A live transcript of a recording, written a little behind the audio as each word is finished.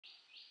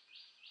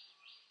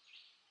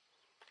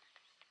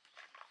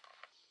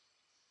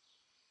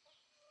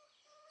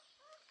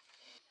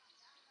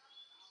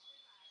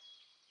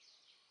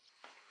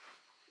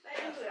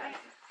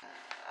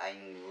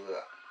anh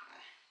Vượng,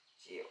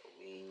 Triệu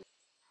với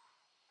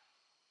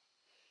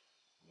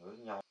nhớ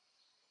nhau.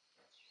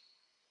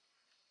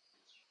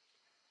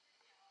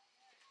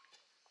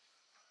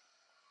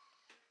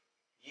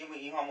 Chứ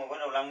mình hôm mà bắt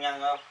đầu lăng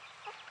nhăng không?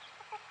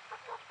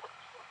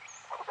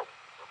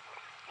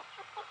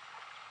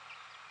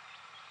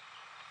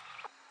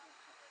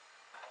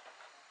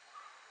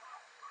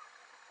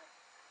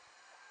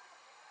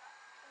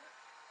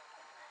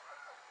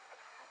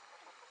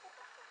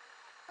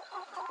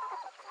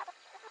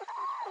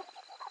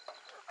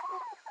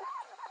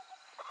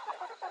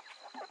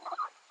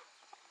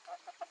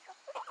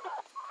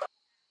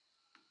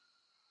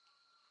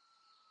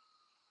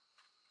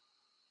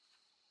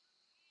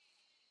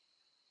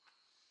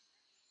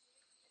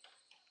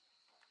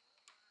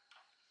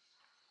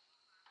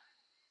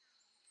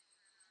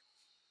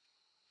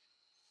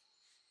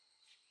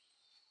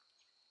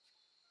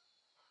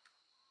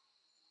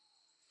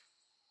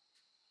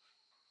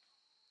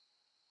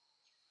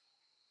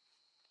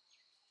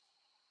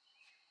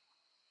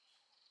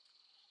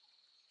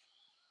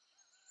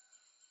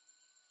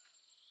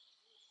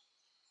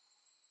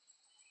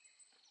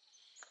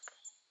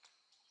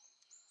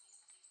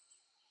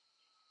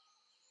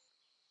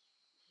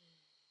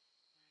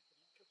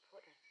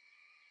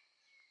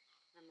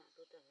 Nama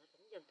tu tu na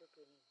tam jam tu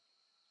tu ni.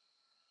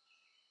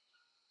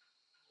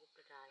 Aku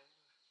percaya.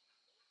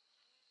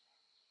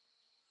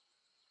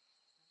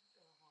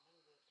 Tu orang ni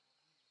dia.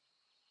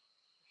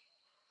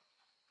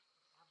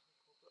 Sampai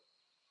kuku.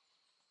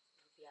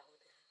 Biar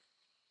tu.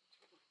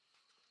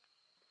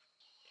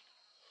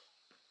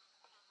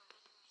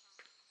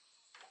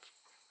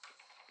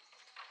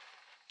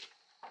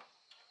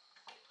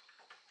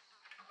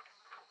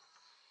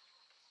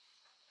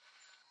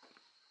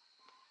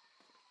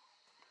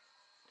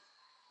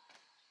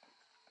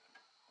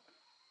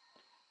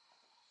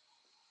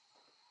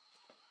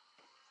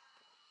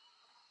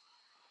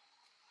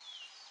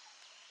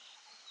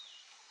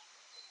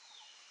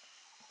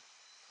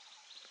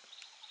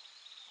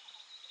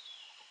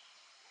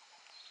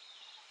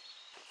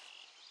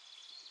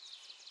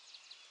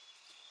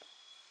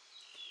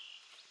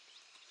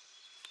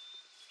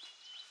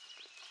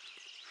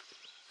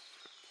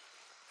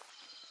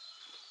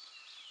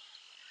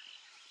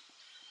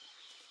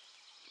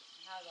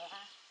 Sao rồi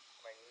ha?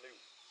 Bánh lựu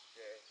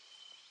ghê.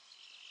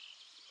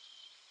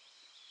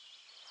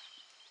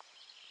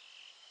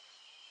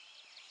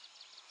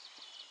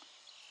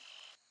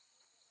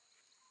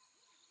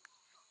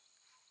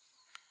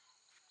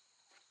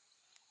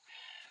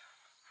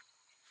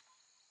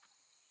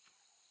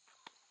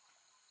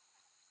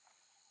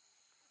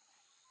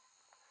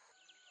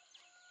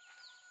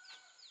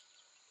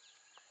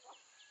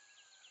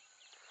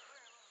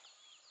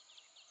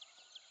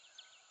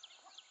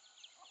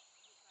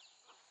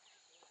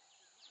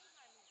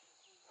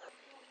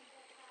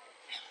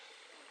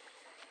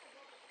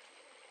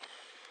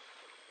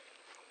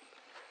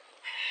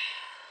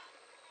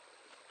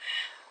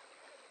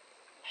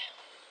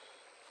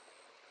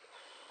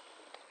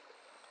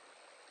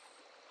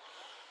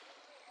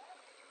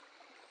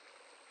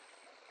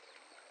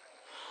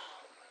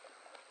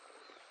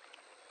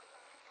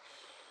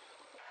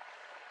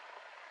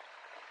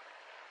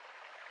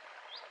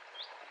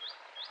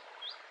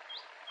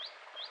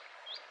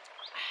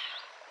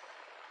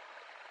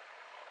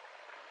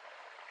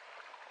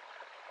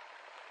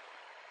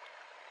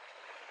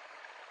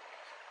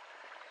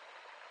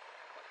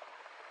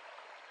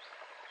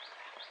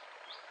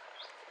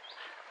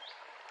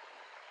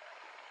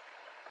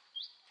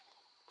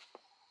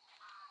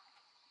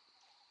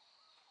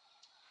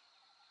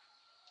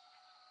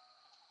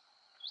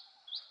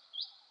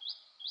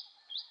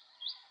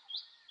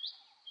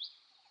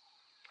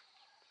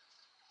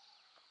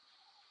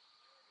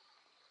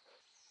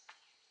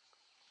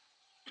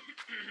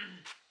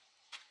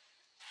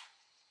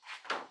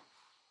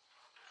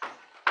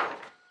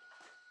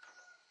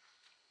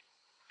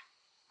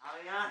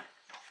 Hào nha.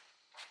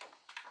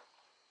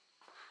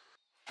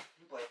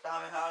 Buổi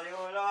tao mới hào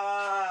liêu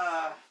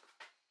đó.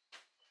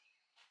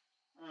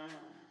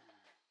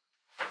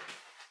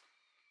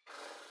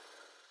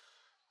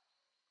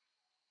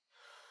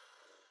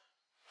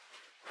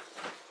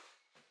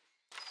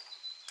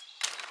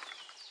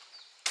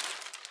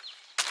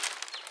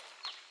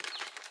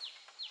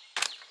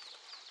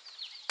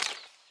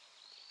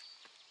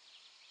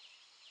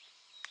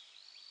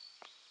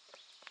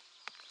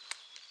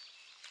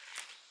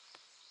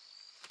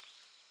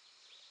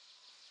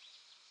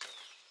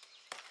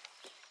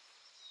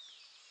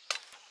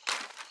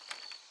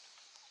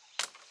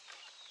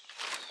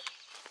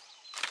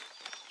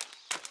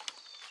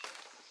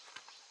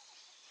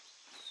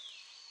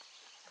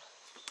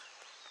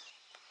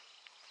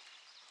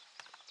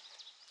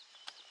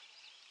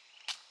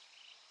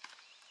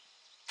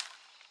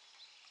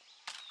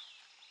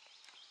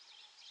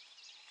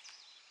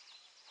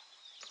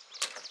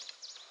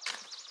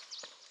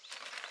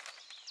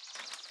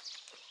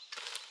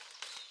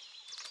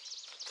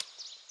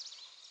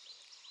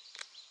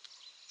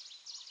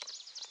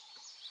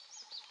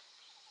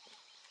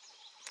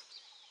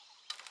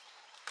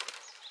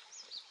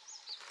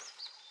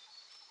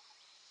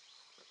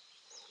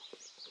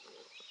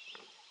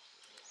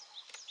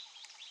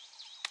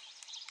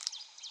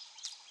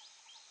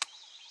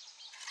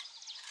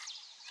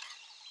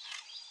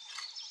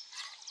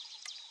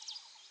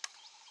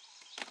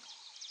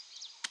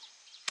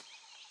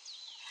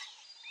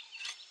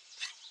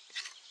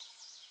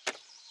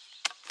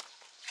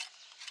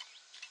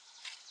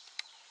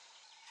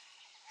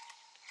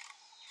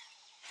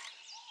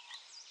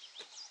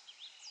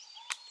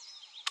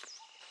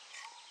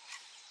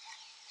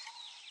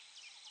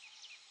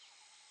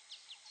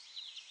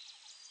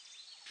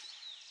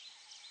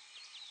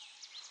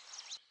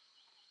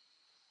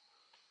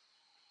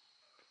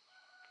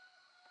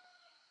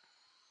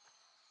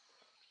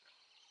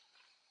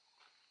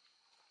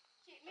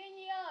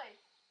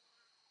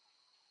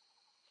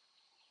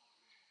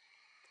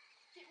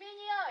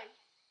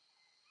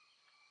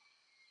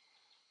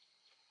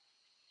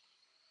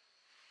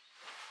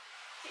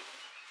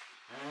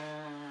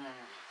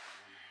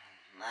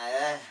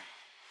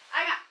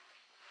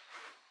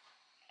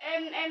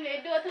 Anh ấy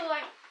đưa thư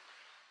anh.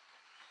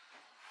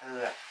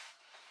 Thư à?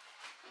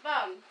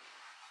 Vâng.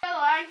 Sao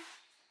rồi anh?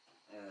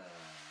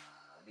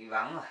 Đi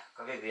vắng rồi,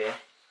 có việc gì đấy?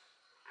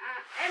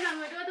 À, em là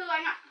người đưa thư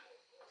anh ạ.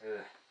 Thư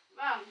à?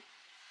 Vâng.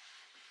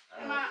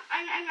 Mà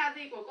anh là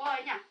gì của cô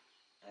ấy nhỉ?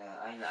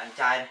 Anh là anh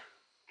trai đây.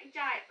 Anh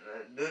trai.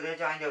 Đưa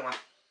cho anh được mà.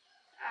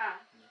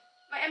 À,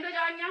 vậy em đưa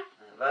cho anh nhá.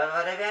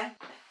 Vào đây với anh.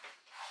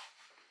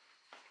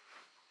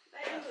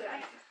 Đây em gửi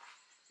anh.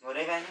 Ngồi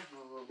đây với anh nhé.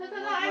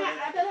 Thôi anh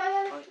ạ.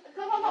 Thôi.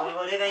 Không.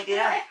 Ngồi đây với anh tí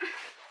đã.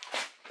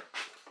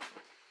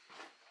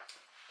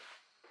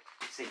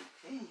 Xỉn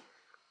thế.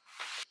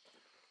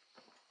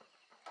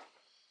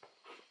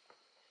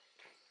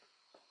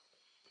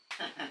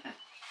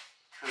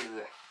 Thư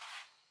à?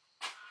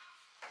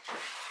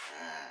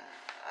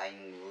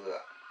 Anh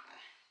Vượng,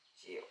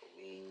 Triệu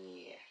Vi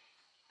Nhỉ.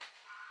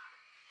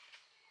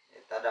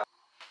 Để ta đọc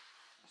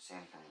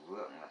xem thằng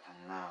Vượng là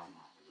thằng nào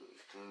mà gửi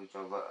thư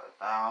cho vợ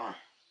tao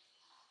này.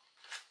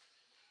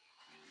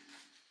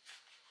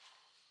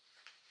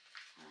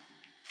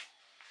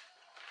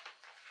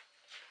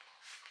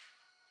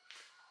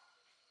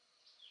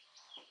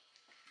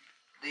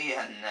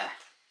 Tiền nè.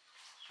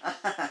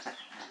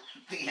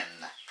 Tiền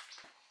nè.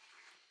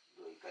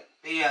 Gửi cả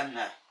tiền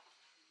nè.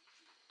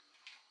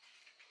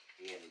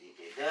 Tiền thì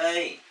để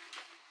đây,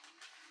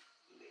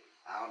 để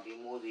tao đi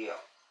mua rượu.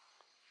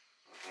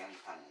 Xem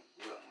thằng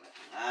Vượng là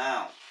thằng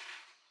nào.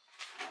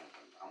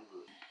 Thằng ông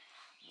gửi.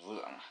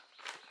 Vượng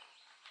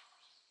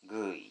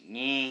gửi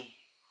Nhi.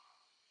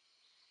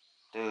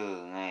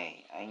 Từ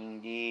ngày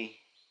anh đi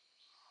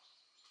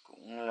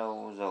cũng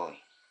lâu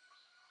rồi,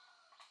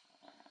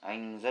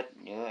 anh rất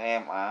nhớ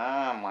em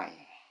á mày.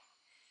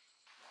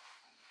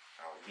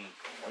 Tao đi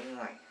có mấy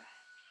ngày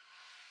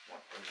một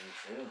cái gì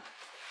xứ.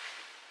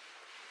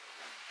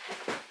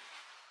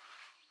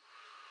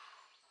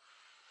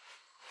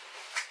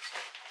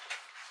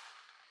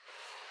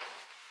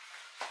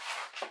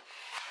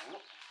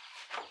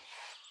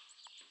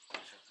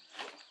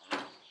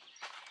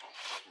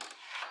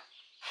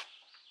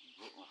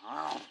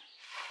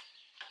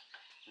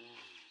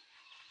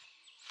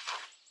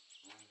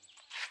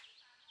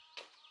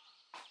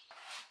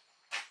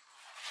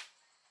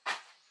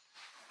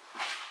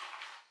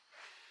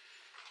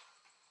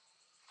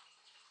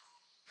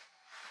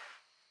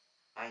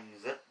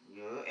 Anh rất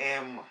nhớ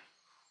em mà.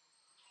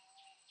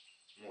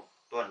 Một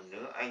tuần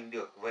nữa anh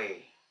được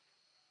về.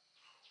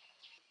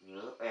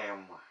 Nhớ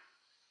em mà.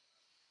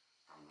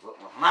 Thằng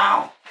Vượng làm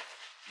nào?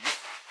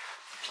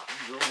 Dám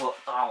nhớ vợ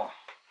tao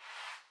à?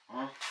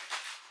 Hả?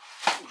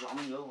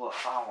 Dám nhớ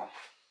vợ tao à?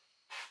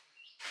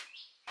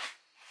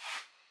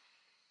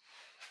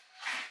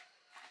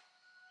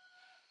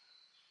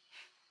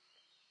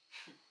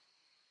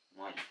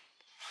 Mày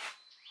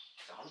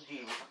dám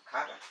đi với thằng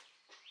khác à?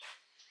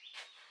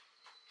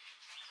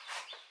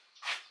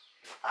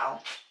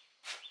 Tao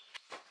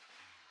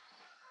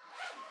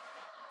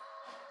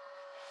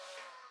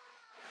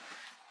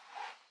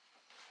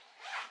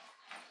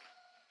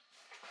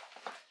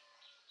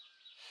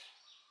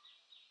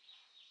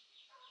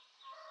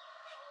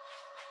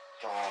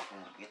cho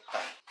không biết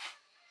tay.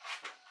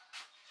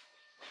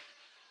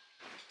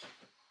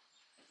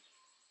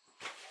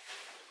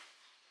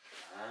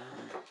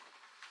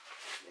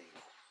 Đây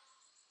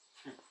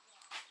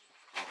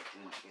cho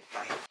chúng mày biết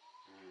tay.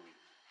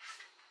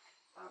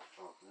 Tao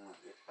cho chúng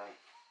mày biết tay.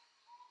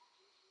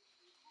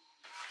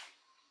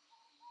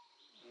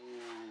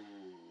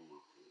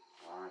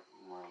 Quá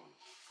chúng mày.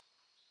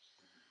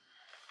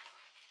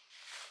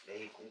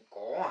 Đây cũng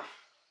có à?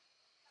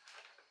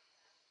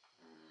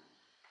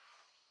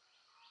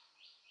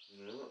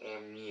 Nhớ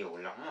em nhiều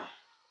lắm à?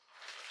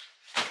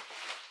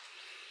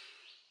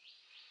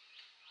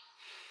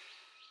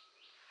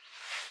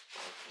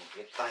 Không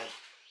biết tay.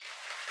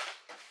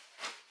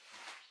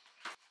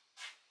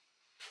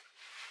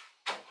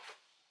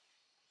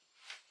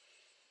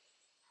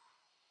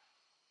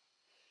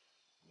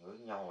 Nhớ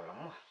nhau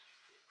lắm à?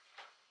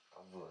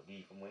 Tao vừa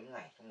đi có mấy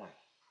ngày thôi mày.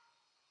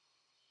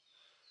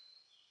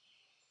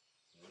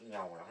 Nhớ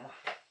nhau lắm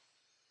à?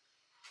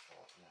 Cho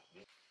mày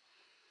biết.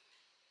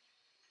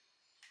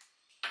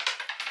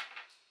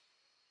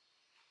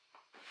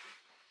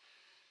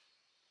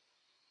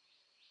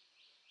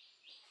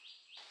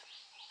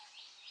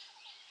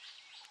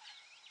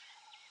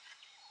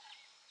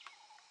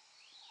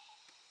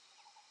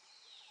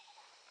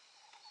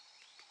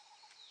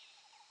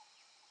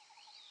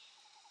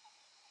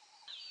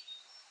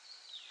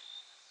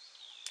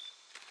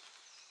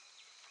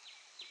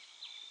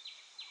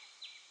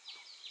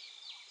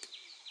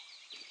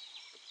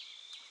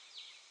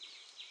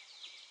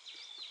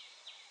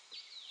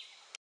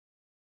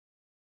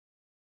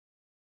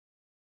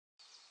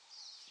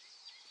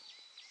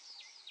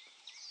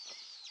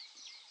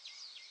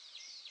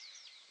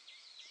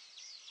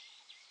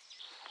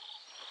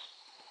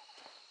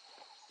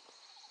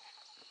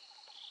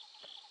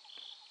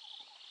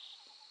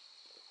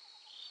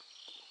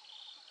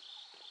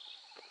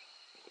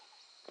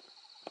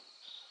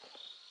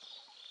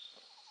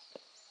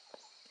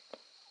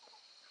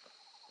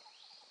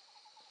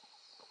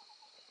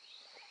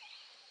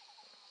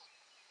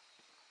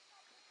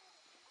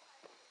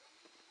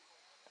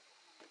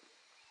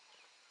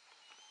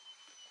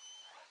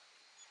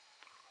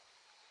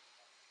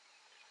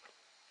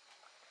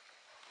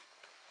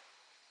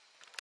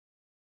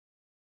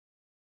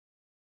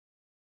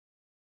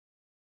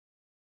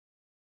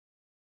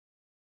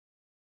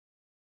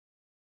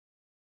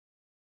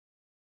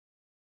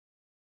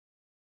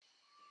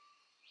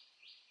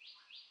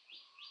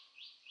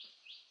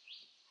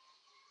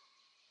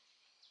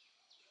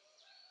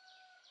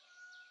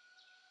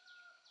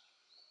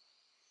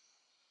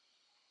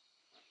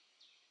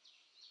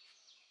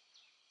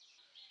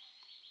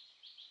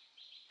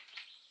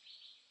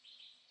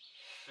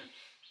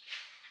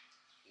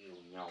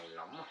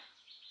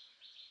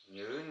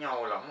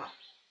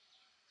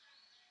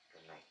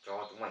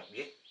 cho chúng mày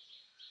biết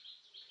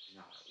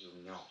nào là yêu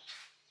nhau.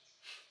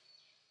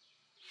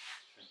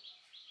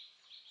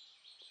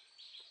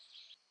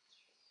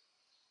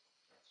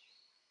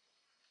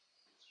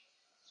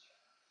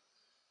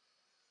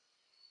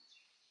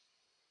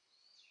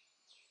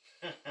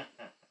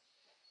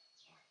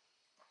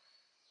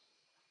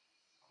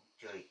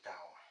 Chơi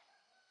tao à?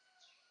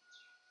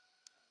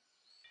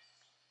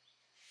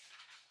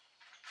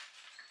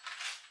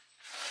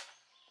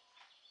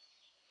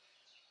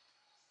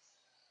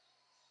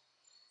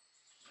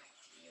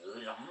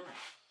 Nhớ lắm này,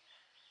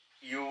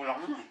 yêu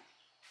lắm này.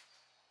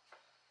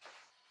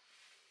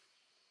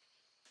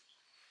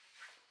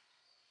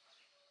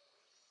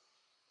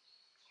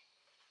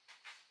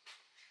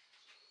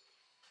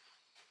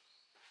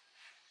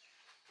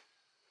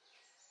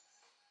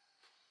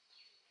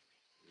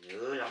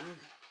 Nhớ lắm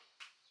này.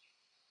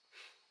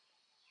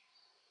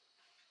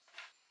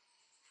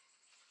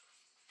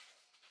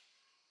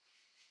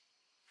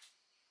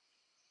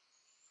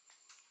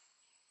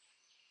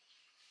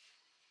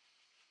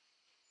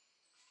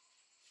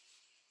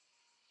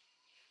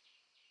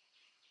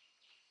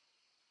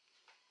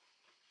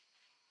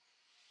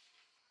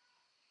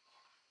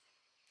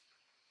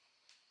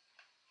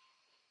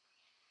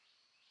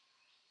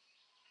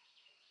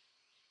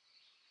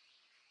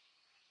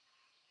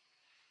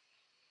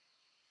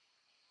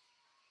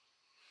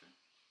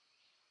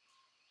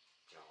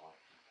 Cho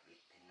biết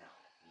thế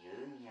nào là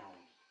nhớ nhau.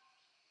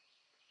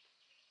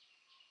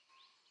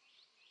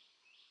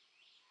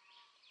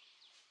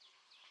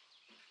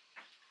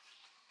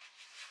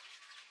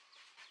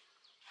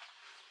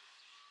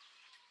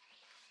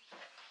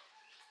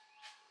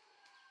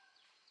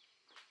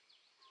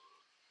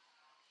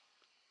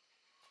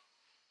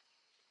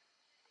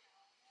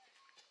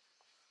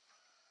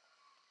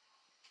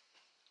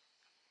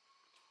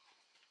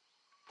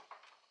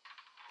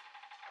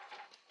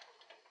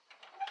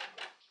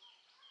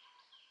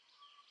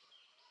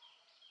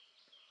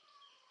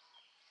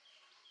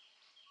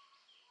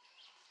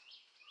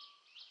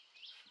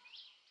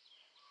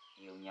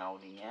 Yêu nhau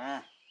đi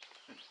nhá.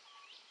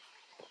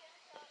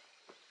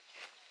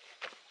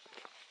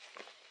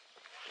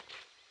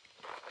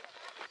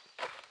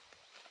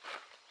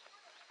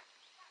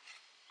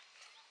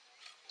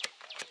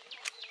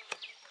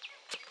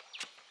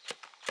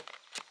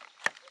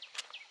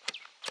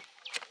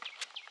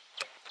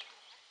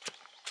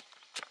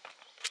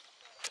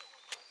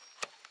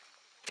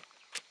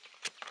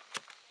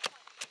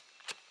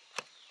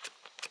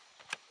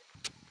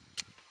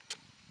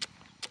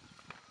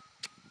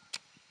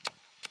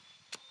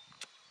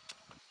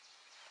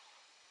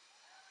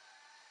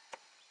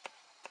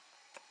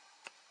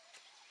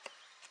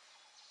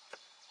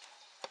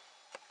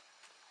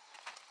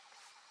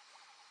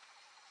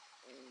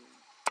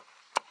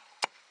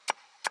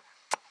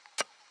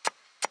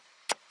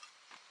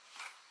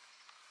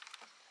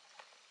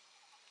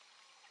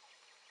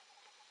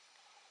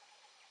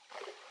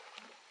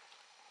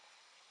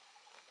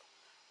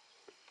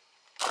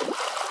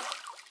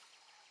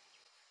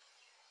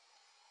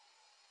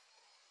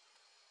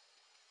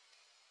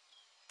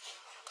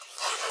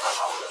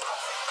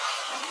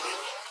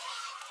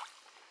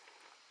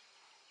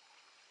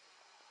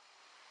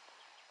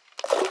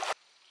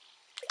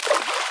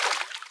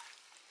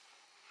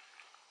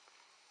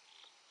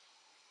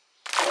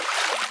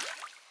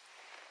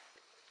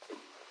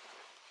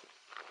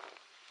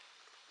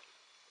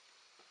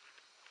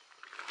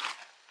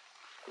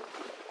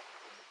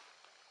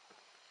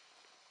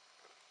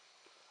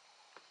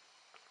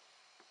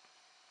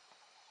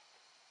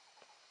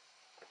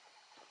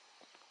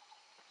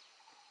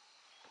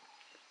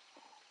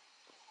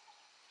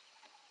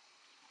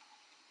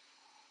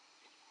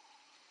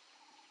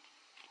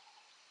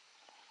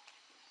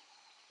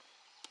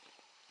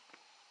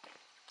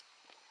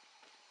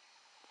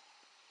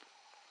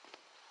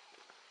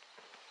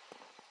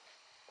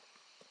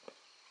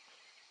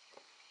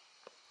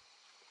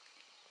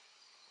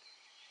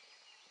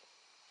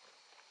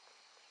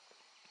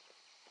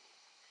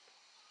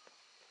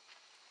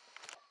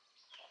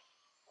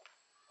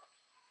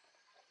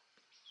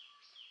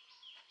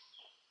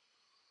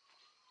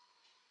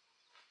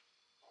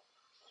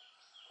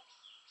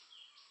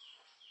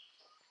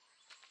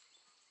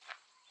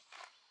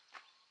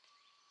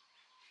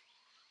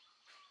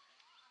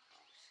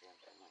 Xem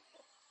cái này,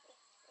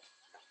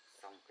 đọc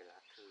xong cái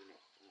lá thư này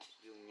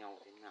yêu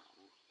nhau thế nào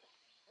nhé.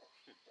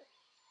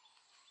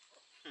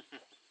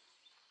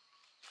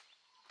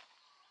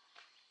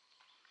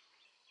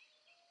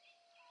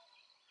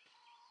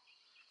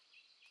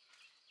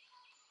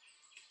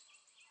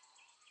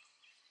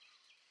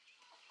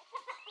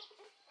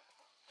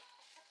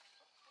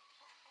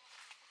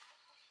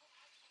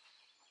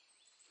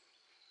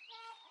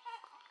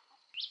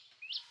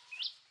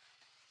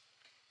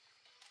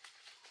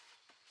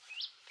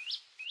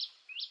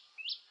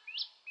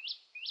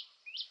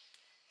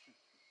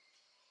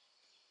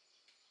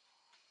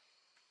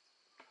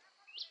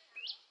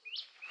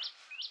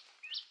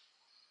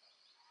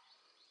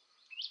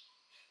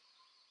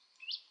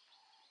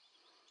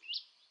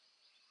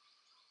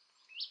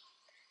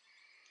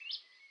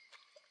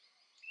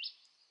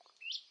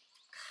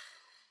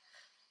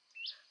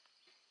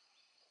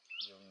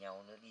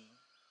 nhau nữa đi,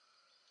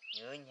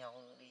 nhớ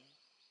nhau nữa đi.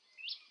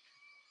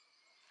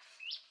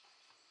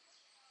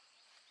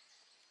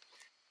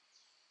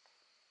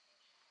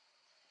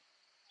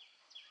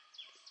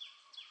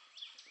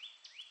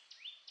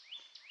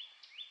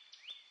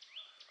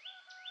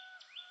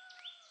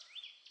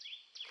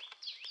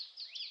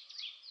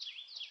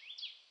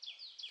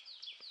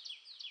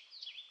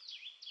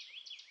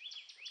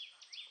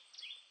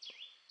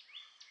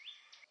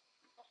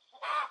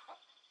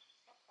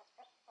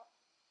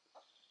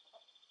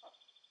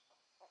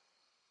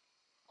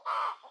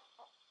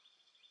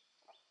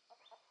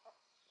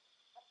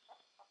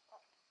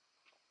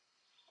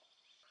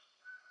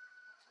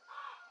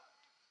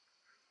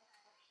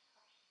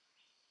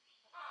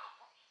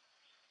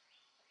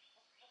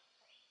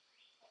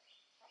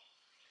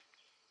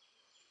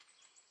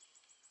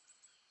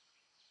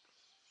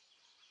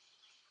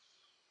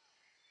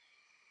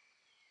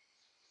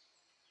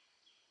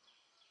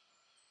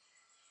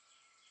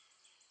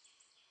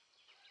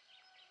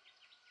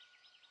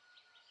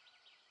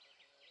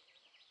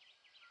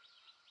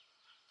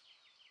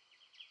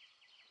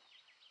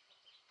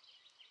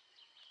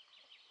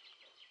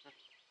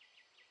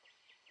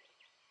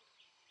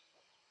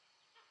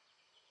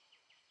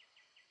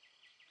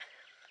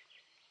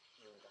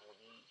 Yêu nhau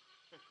đi.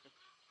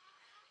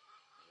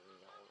 Yêu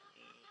nhau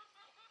đi.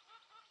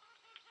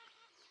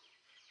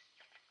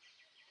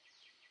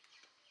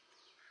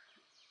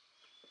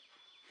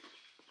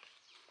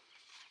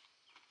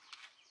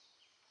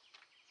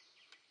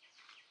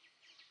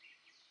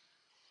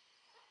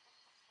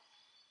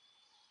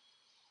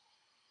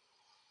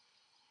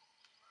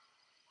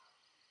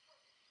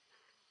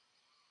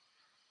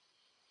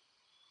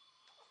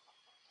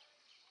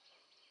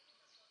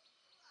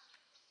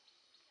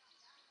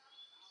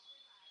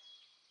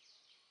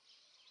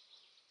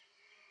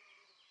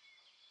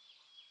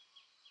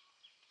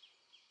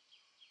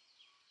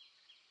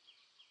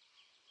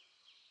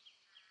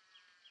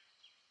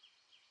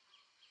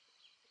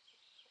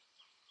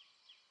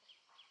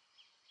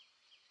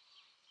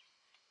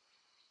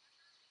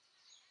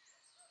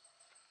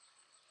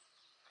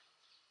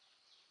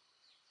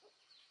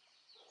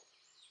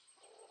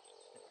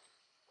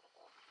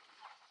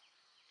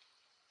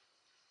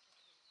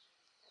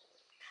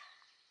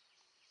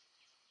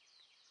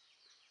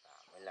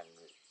 Ta mới là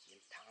người chiến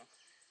thắng.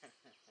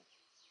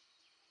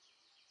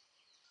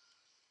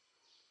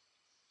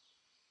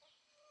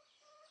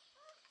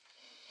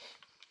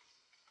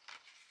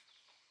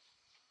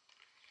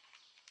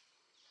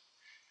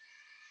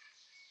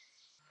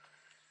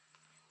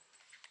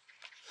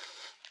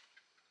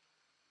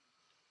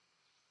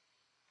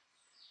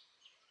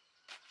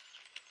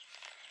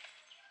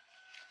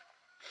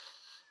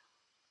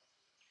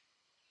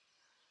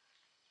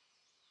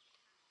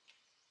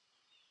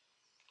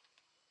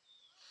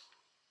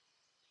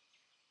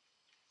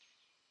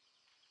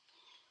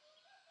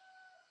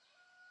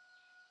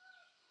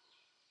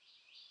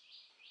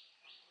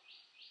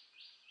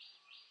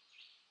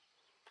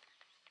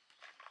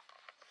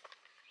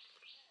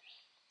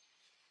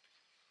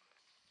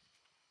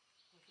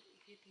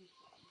 Cái tình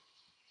cảm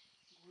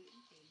Nguyễn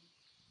Tình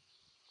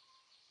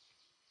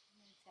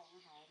nên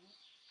chẳng hại nữa.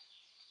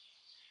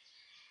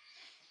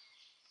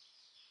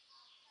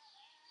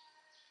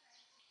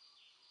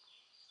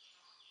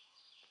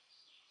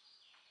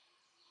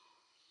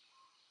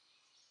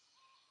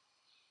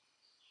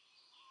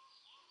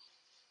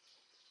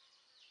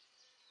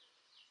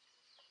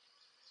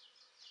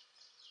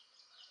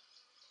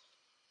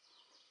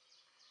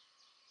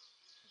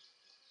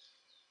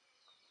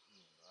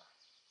 Nhìn nữa.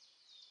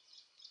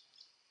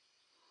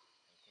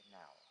 Thấy thế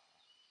nào?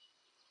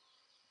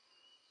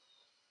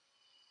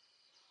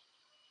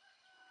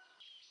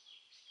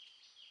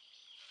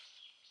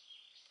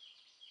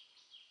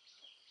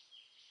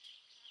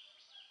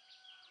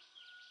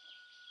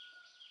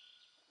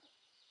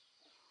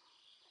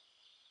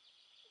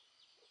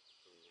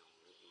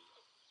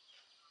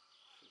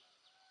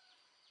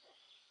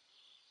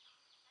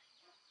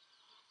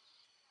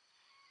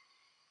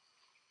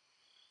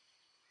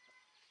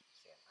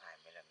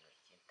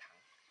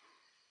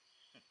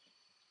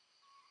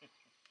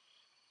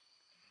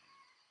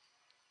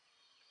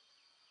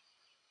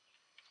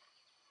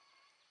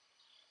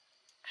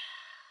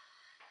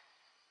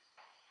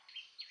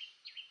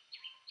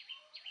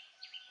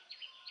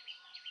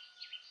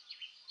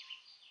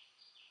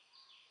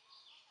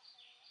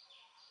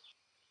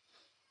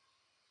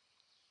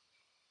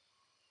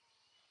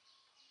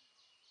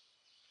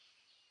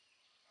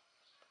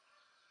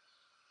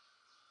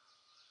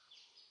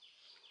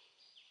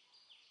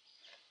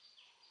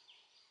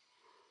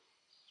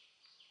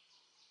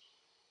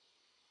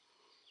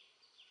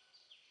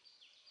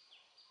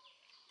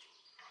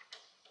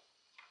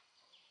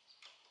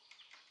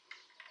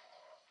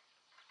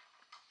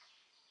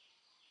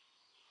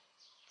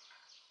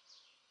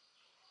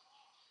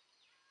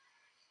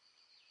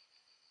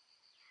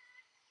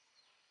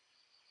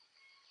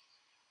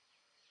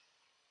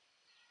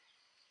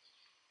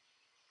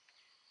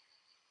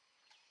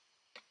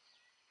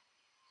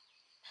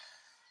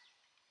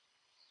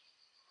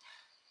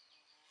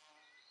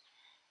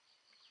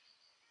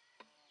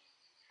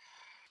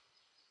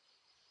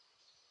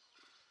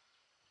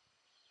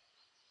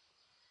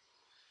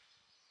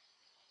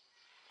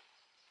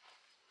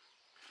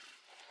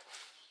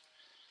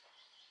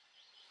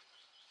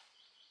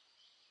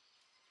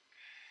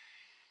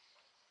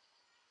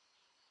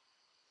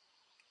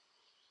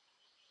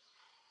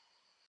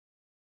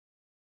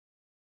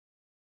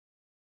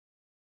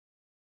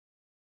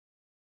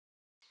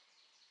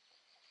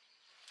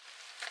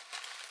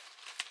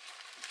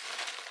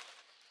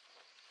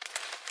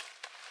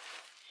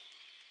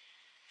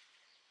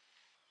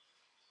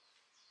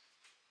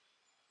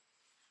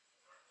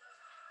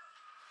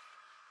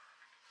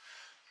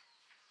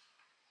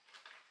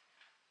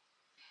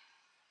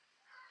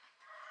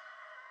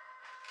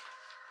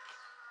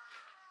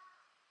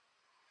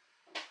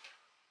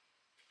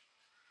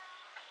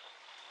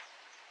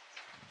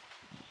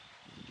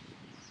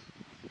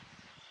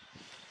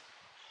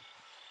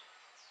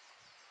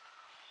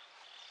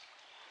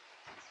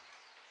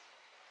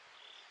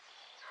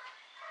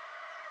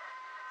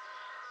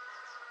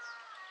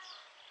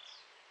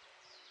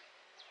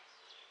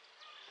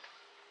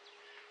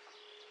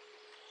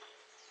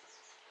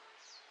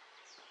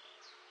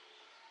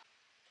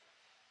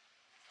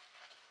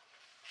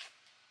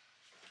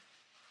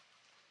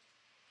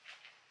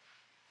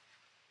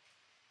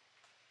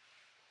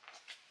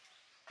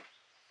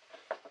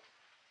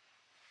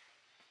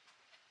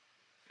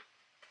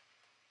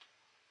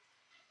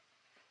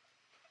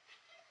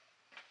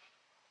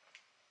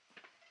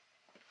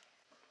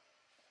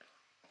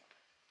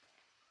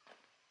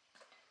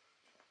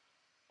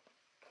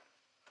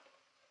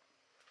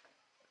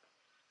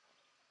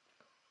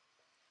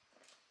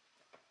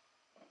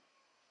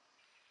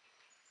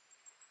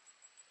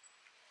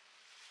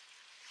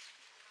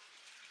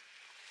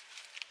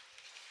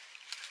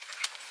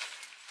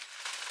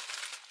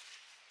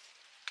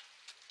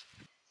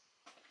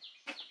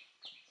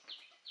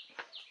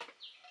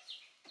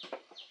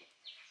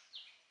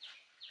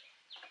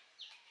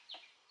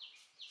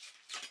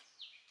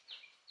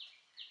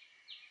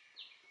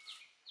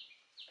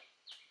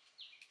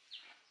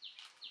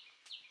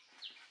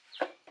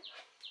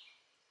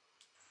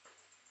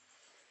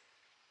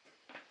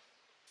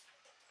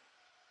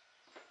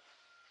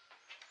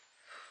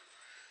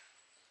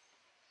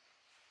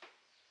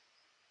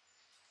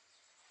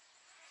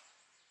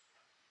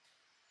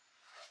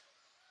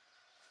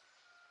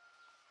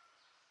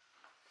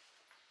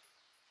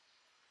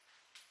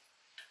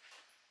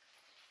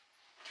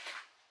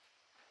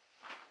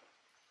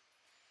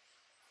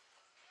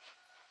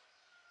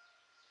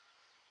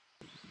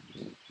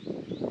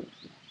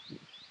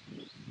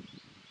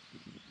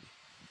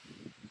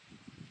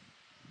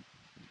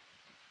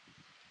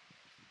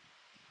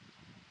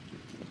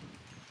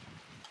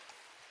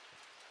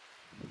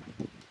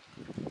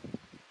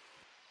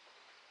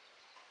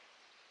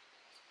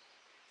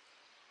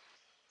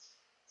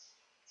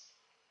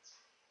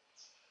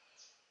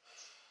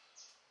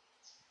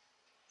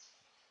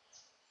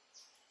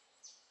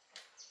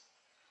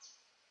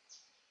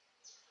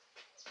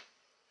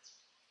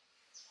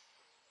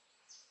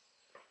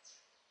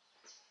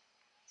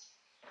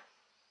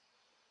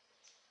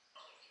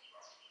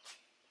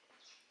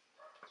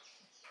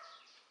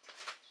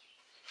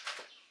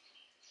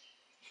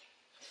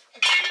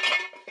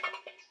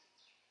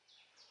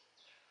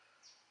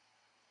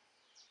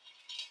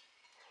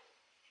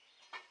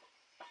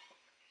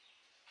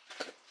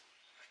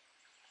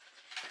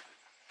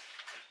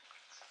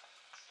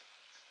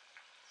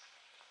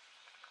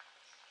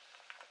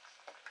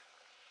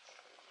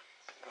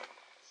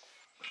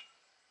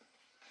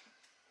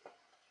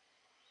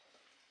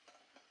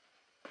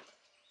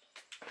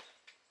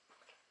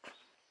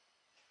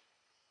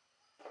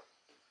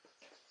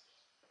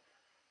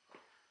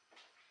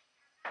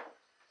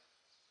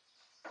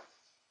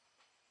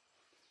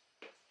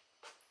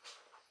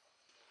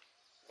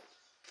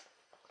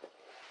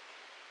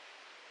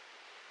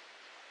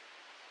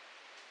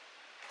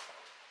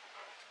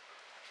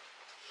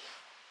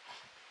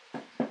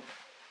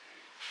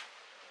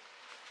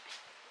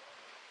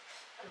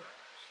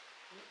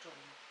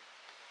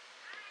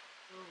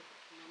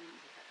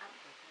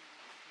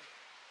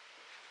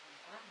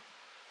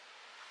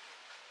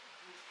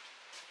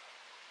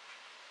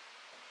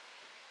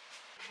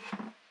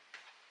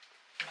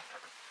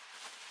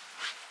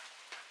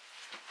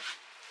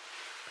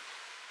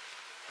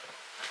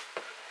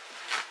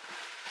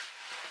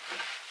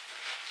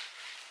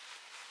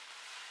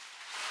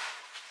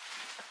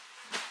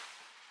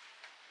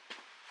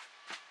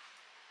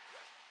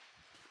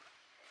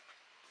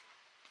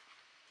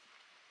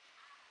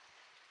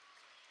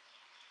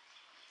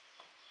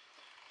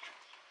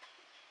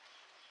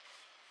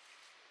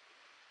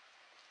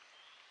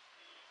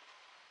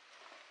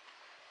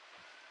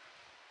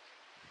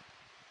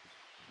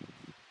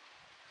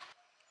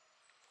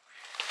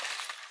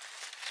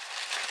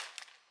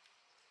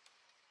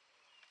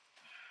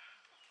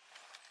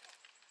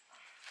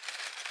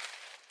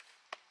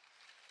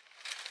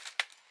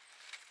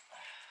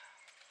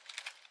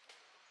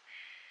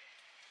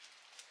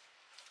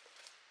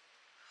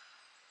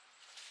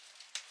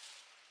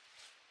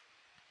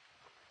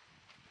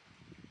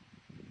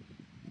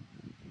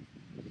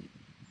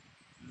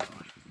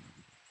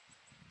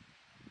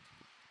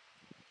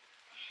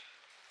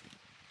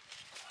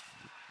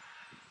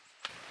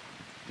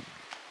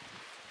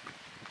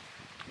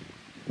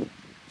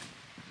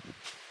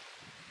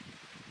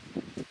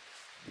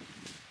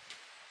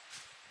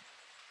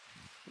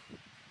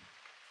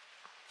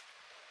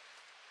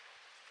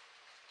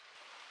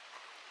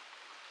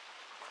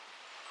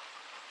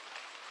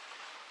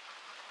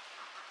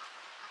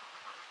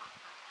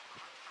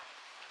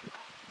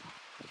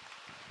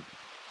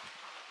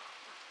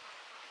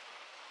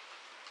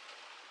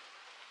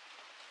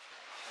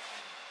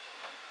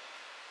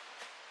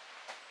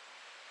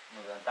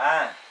 Một lần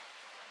ta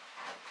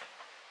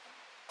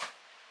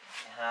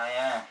hai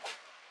á.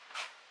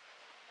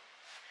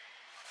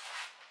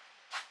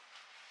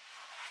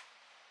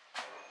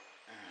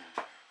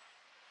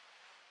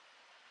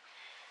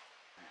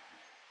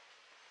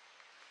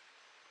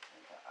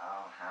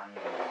 Áo ham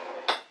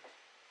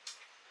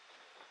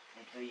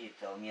tuy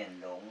tàu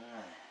miền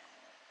đúng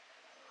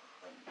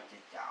vẫn chết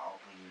chảo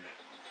vì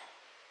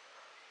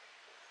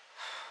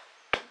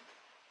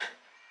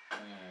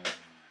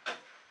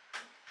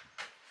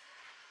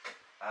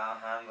áo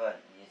ham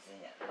vẫn như sẽ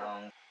nhận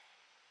lòng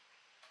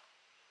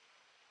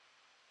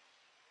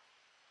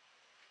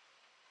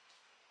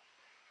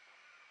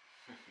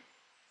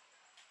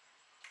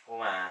cô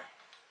mà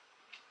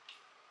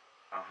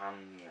áo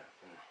ham nhiều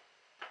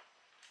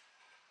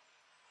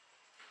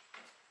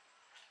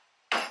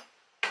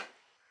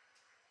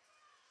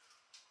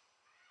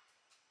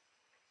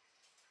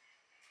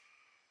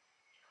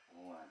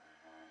cô mà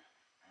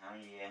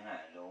ham gì anh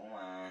hại đúng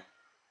mà.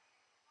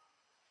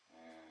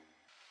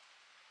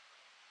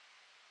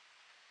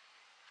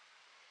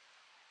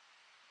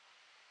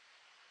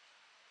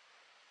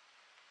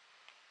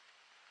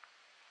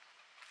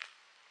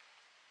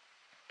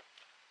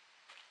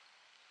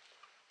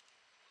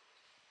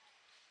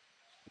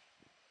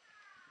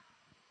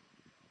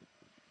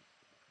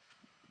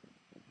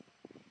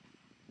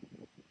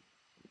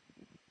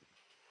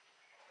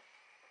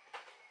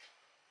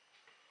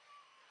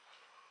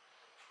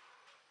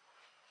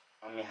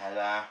 Ông mình hại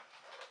ra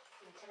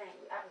Mình sẽ này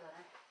bị áp rồi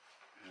đây.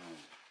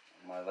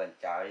 mời vẫn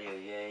cháo gì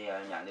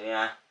nhận đi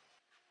nha.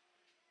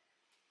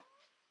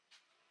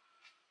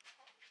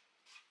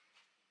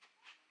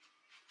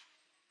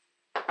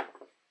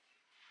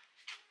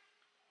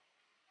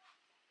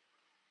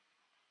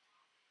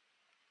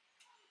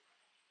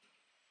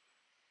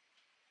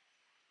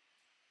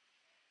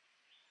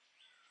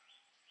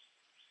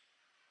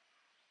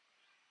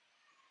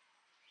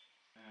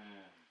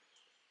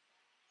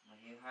 Mà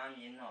hiếu ham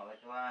gì nổi với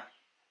tôi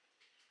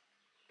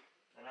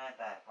cái này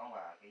tại không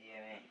phải cái gì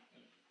này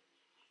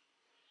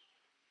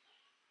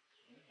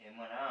hiếm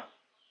mà đó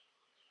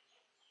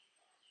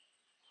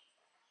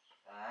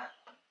đó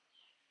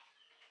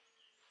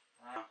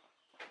đó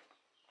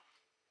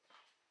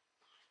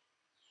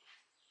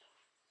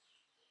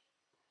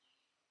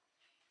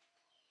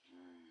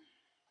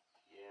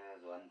kia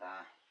rồi anh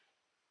ta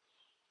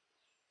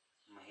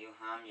mà hiếu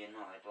ham gì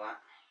nổi với tôi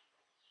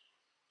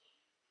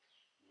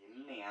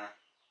dính mình à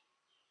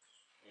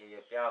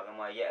giờ cho cái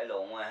mà dễ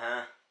lộn rồi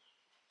ha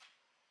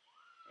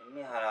dính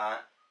mình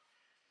là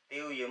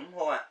tiêu dính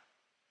không ạ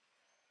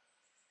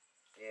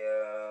thì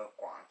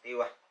quảng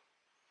tiêu à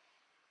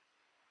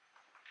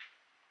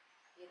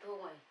Gì thu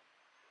rồi.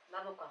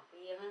 Ba một quảng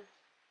kia ha.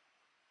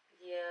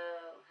 Gì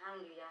hang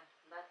gì ra.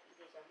 Ba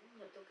gì chấm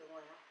nhập tôi kiểu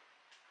ngoài ha.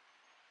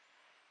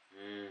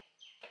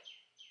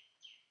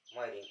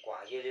 mày định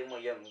quả kia đi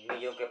mày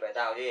dùng cái bẻ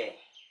tao đi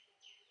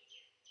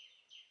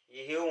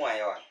gì hiếu ngoài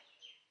rồi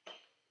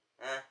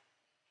à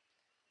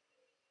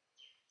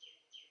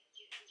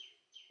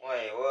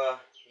ngoài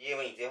gì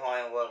mình chỉ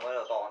hỏi vừa bắt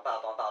đầu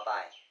tỏ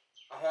tài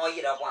hỏi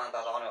gì đâu quảng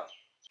tỏ nữa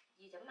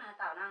Gì chấm mà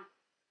tảo năng.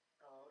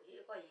 Ý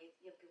có gì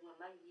nhập kiểu ngoài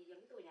ba gì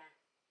chấm tôi nhà.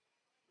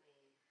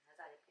 Hà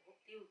giải được hút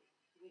tiêu.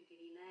 Nguyên kỳ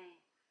đi này.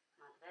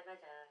 Mà phải ba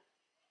chả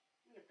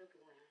nhập tôi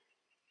kiểu ngoài ha.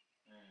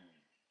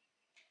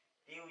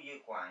 tiêu dư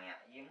quảng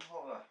nhỉ diếm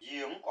không rồi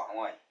diếm quảng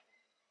ngoài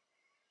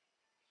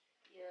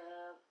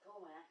Thu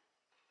mà.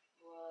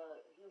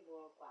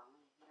 Vừa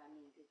quảng là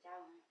mình từ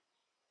trao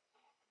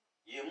ha.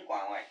 diếm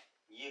quảng ngoài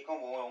Dì có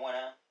bố đúng rồi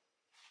nè.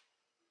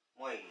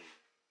 Mày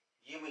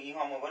dì mình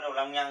ho mà bắt đầu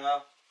lằng nhằng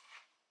không?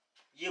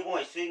 Dì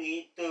mày suy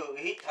nghĩ từ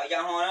hít thời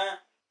gian thôi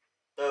á.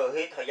 Từ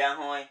hít thời gian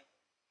thôi.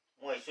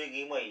 Mày suy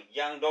nghĩ mày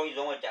giang đôi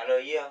giống mà trả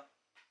lời gì không?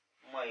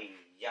 Mày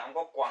dám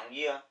có quảng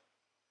gì không?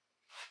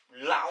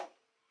 Lão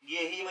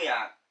dì hít mày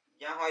à?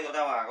 Giang hoi cho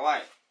tao à các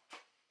bạn.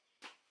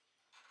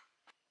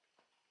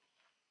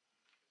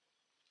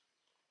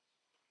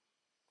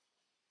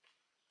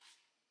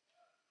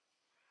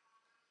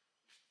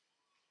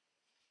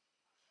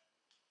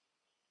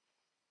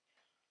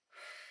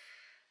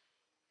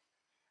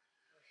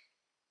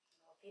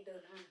 Cái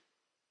đơn ha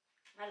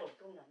mai lủng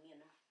tung là miền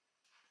nó